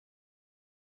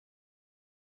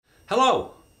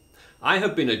Hello! I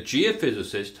have been a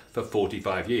geophysicist for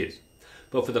 45 years,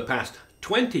 but for the past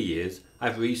 20 years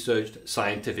I've researched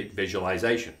scientific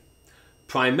visualization.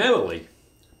 Primarily,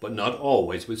 but not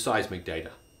always, with seismic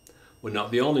data. We're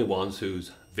not the only ones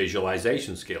whose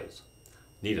visualization skills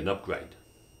need an upgrade.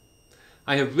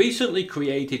 I have recently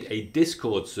created a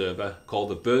Discord server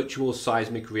called the Virtual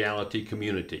Seismic Reality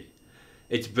Community.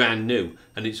 It's brand new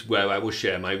and it's where I will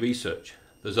share my research.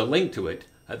 There's a link to it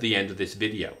at the end of this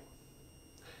video.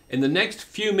 In the next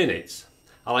few minutes,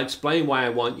 I'll explain why I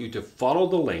want you to follow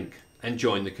the link and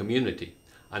join the community.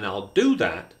 And I'll do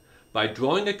that by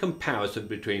drawing a comparison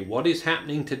between what is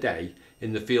happening today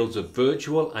in the fields of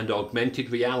virtual and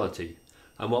augmented reality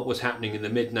and what was happening in the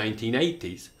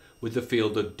mid-1980s with the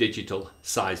field of digital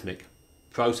seismic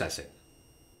processing.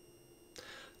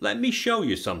 Let me show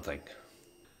you something.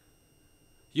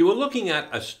 You are looking at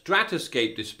a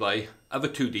stratoscape display of a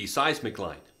 2D seismic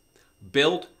line,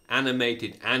 built,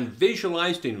 animated and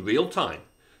visualized in real time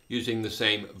using the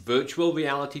same virtual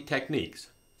reality techniques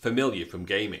familiar from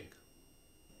gaming.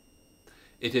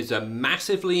 It is a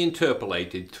massively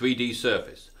interpolated 3D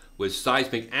surface with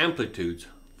seismic amplitudes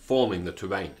forming the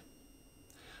terrain.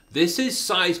 This is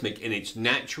seismic in its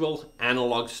natural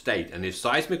analog state, and if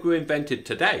seismic were invented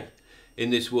today in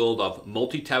this world of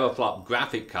multi-teraflop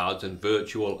graphic cards and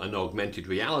virtual and augmented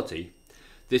reality,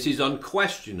 this is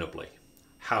unquestionably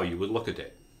how you would look at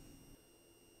it.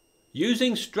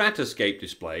 Using stratoscape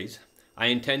displays, I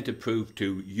intend to prove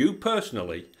to you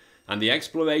personally and the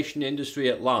exploration industry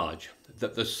at large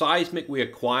that the seismic we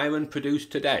acquire and produce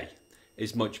today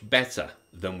is much better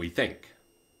than we think.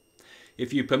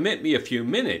 If you permit me a few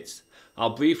minutes,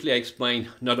 I'll briefly explain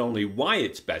not only why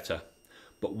it's better,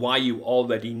 but why you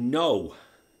already know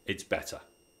it's better.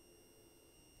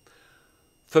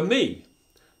 For me,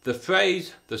 the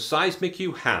phrase, "the seismic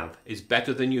you have is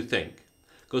better than you think,"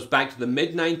 goes back to the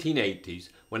mid-1980s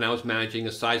when I was managing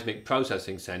a seismic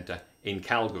processing center in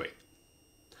Calgary.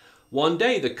 One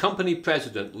day the company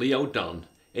president, Leo Dunn,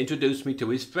 introduced me to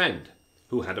his friend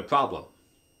who had a problem.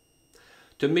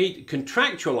 To meet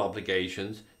contractual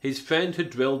obligations, his friend had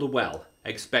drilled a well,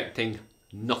 expecting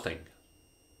nothing.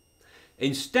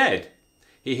 Instead,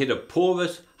 he hit a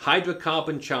porous,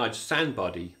 hydrocarbon-charged sand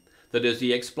body that, as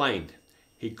he explained,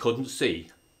 he couldn't see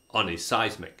on his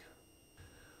seismic.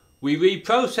 We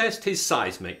reprocessed his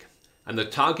seismic, and the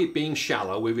target being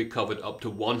shallow, we recovered up to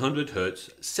 100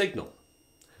 Hz signal.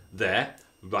 There,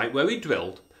 right where he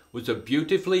drilled, was a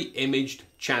beautifully imaged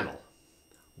channel.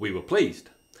 We were pleased.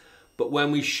 But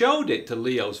when we showed it to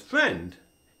Leo's friend,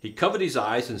 he covered his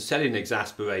eyes and said in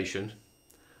exasperation,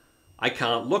 "I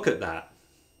can't look at that.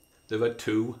 There are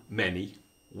too many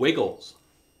wiggles."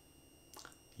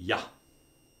 Yeah.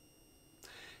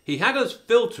 He had us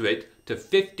filter it to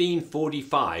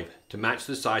 1545 to match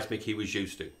the seismic he was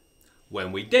used to.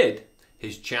 When we did,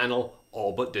 his channel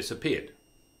all but disappeared.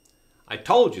 "I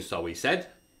told you so," he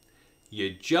said.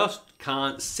 "You just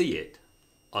can't see it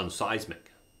on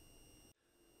seismic."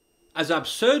 As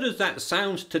absurd as that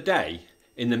sounds today,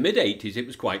 in the mid-80s it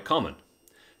was quite common.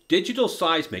 Digital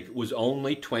seismic was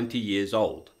only 20 years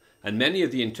old, and many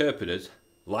of the interpreters,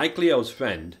 like Leo's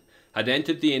friend, had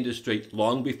entered the industry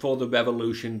long before the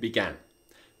revolution began.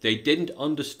 They didn't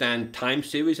understand time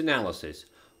series analysis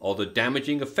or the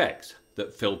damaging effects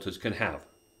that filters can have.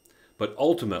 But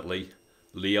ultimately,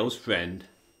 Leo's friend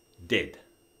did.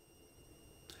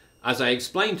 As I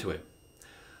explained to him,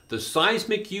 the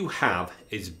seismic you have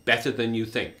is better than you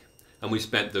think, and we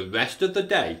spent the rest of the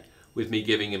day with me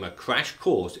giving him a crash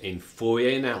course in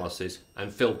Fourier analysis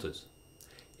and filters.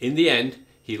 In the end,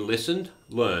 he listened,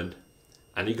 learned,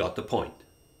 and he got the point.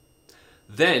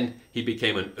 Then he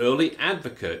became an early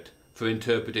advocate for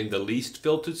interpreting the least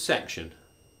filtered section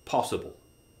possible.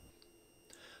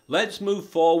 Let's move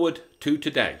forward to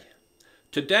today.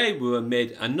 Today we're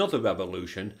amid another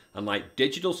revolution, and like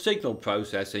digital signal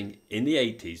processing in the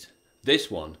 80s,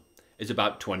 this one is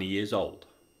about 20 years old.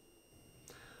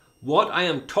 What I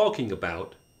am talking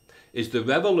about is the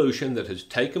revolution that has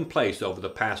taken place over the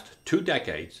past 2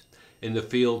 decades in the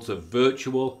fields of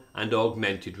virtual and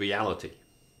augmented reality.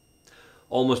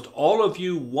 Almost all of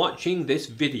you watching this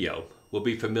video will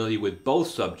be familiar with both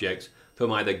subjects from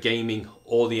either gaming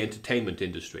or the entertainment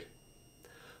industry.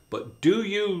 But do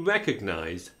you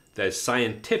recognize their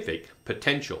scientific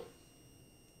potential?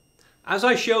 As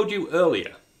I showed you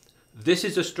earlier, this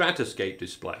is a stratoscape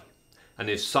display, and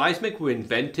if seismic were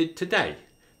invented today,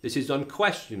 this is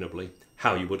unquestionably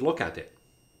how you would look at it.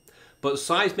 But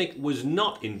seismic was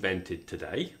not invented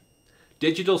today.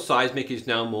 Digital seismic is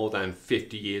now more than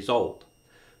 50 years old.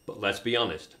 But let's be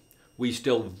honest, we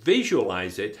still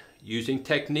visualize it using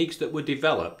techniques that were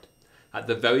developed at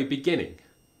the very beginning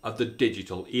of the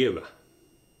digital era.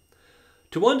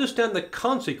 To understand the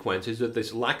consequences of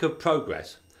this lack of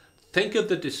progress, think of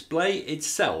the display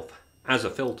itself as a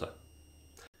filter.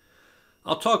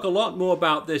 I'll talk a lot more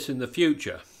about this in the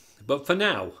future, but for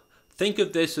now, think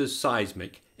of this as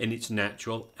seismic in its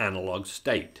natural analog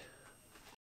state.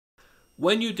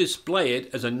 When you display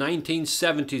it as a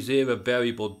 1970s era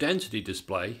variable density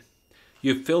display,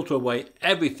 you filter away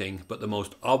everything but the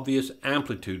most obvious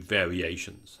amplitude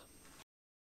variations.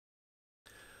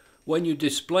 When you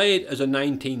display it as a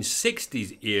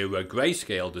 1960s era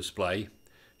grayscale display,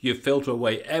 you filter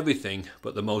away everything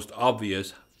but the most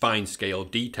obvious fine scale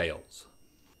details.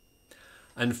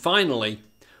 And finally,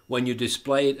 when you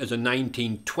display it as a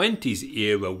 1920s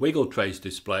era wiggle trace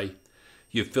display,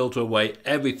 you filter away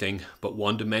everything but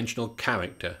one-dimensional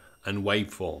character and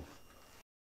waveform.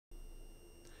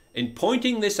 In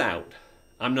pointing this out,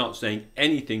 I'm not saying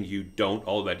anything you don't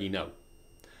already know.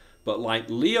 But like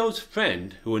Leo's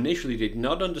friend, who initially did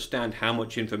not understand how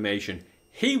much information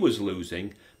he was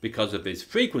losing because of his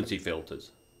frequency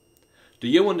filters, do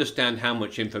you understand how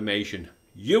much information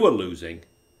you are losing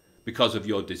because of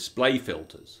your display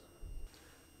filters?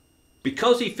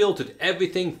 Because he filtered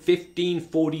everything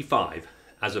 1545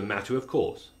 as a matter of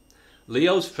course,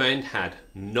 Leo's friend had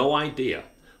no idea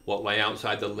what lay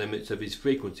outside the limits of his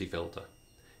frequency filter.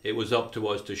 It was up to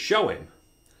us to show him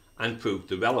and prove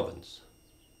the relevance.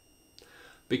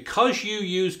 Because you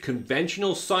use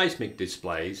conventional seismic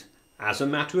displays as a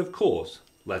matter of course,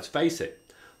 let's face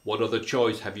it, what other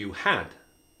choice have you had?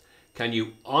 Can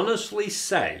you honestly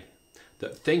say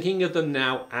that thinking of them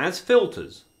now as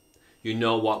filters, you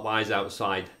know what lies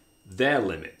outside their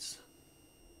limits?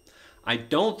 I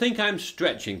don't think I'm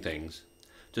stretching things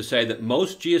to say that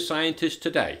most geoscientists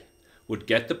today would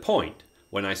get the point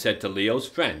when I said to Leo's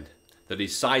friend that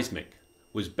his seismic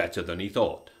was better than he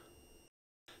thought.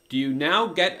 Do you now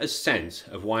get a sense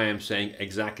of why I'm saying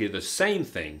exactly the same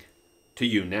thing to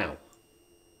you now?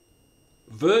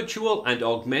 Virtual and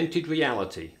augmented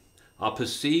reality are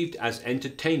perceived as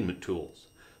entertainment tools,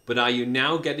 but are you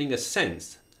now getting a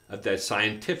sense of their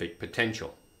scientific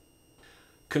potential?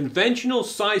 Conventional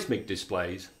seismic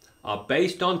displays are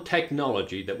based on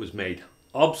technology that was made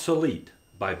obsolete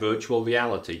by virtual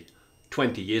reality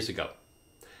 20 years ago.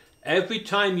 Every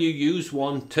time you use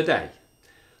one today,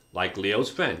 like Leo's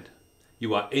friend,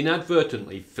 you are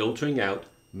inadvertently filtering out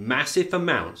massive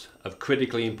amounts of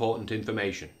critically important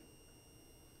information.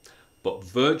 But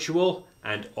virtual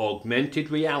and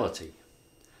augmented reality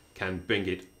can bring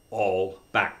it all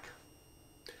back.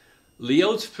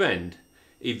 Leo's friend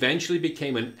eventually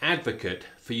became an advocate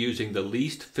for using the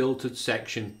least filtered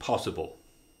section possible.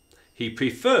 He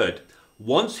preferred,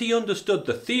 once he understood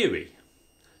the theory,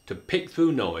 to pick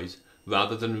through noise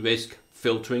rather than risk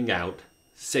filtering out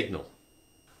signal.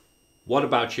 What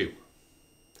about you?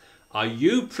 Are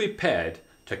you prepared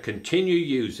to continue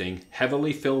using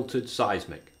heavily filtered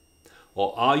seismic?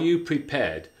 Or are you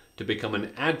prepared to become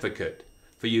an advocate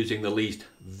for using the least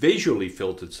visually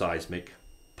filtered seismic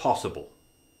possible?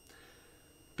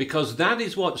 Because that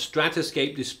is what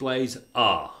stratoscape displays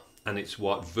are, and it's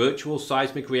what virtual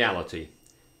seismic reality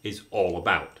is all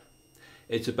about.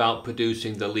 It's about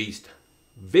producing the least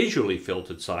visually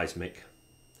filtered seismic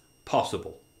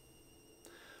possible.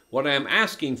 What I am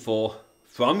asking for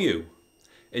from you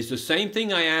is the same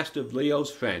thing I asked of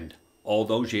Leo's friend all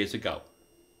those years ago.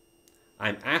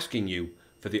 I'm asking you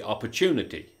for the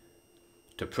opportunity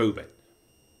to prove it.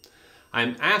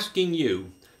 I'm asking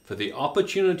you for the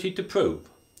opportunity to prove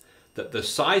that the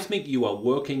seismic you are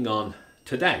working on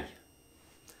today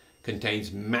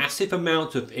contains massive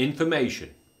amounts of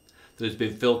information that has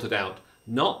been filtered out,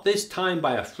 not this time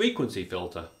by a frequency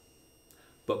filter,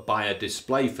 but by a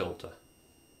display filter.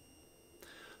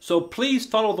 So please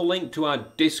follow the link to our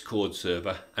Discord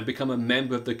server and become a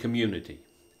member of the community.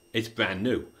 It's brand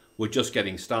new, we're just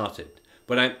getting started,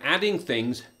 but I'm adding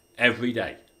things every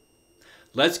day.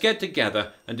 Let's get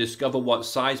together and discover what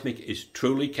seismic is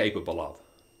truly capable of.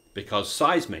 Because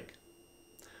seismic,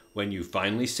 when you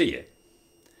finally see it,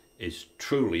 is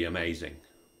truly amazing.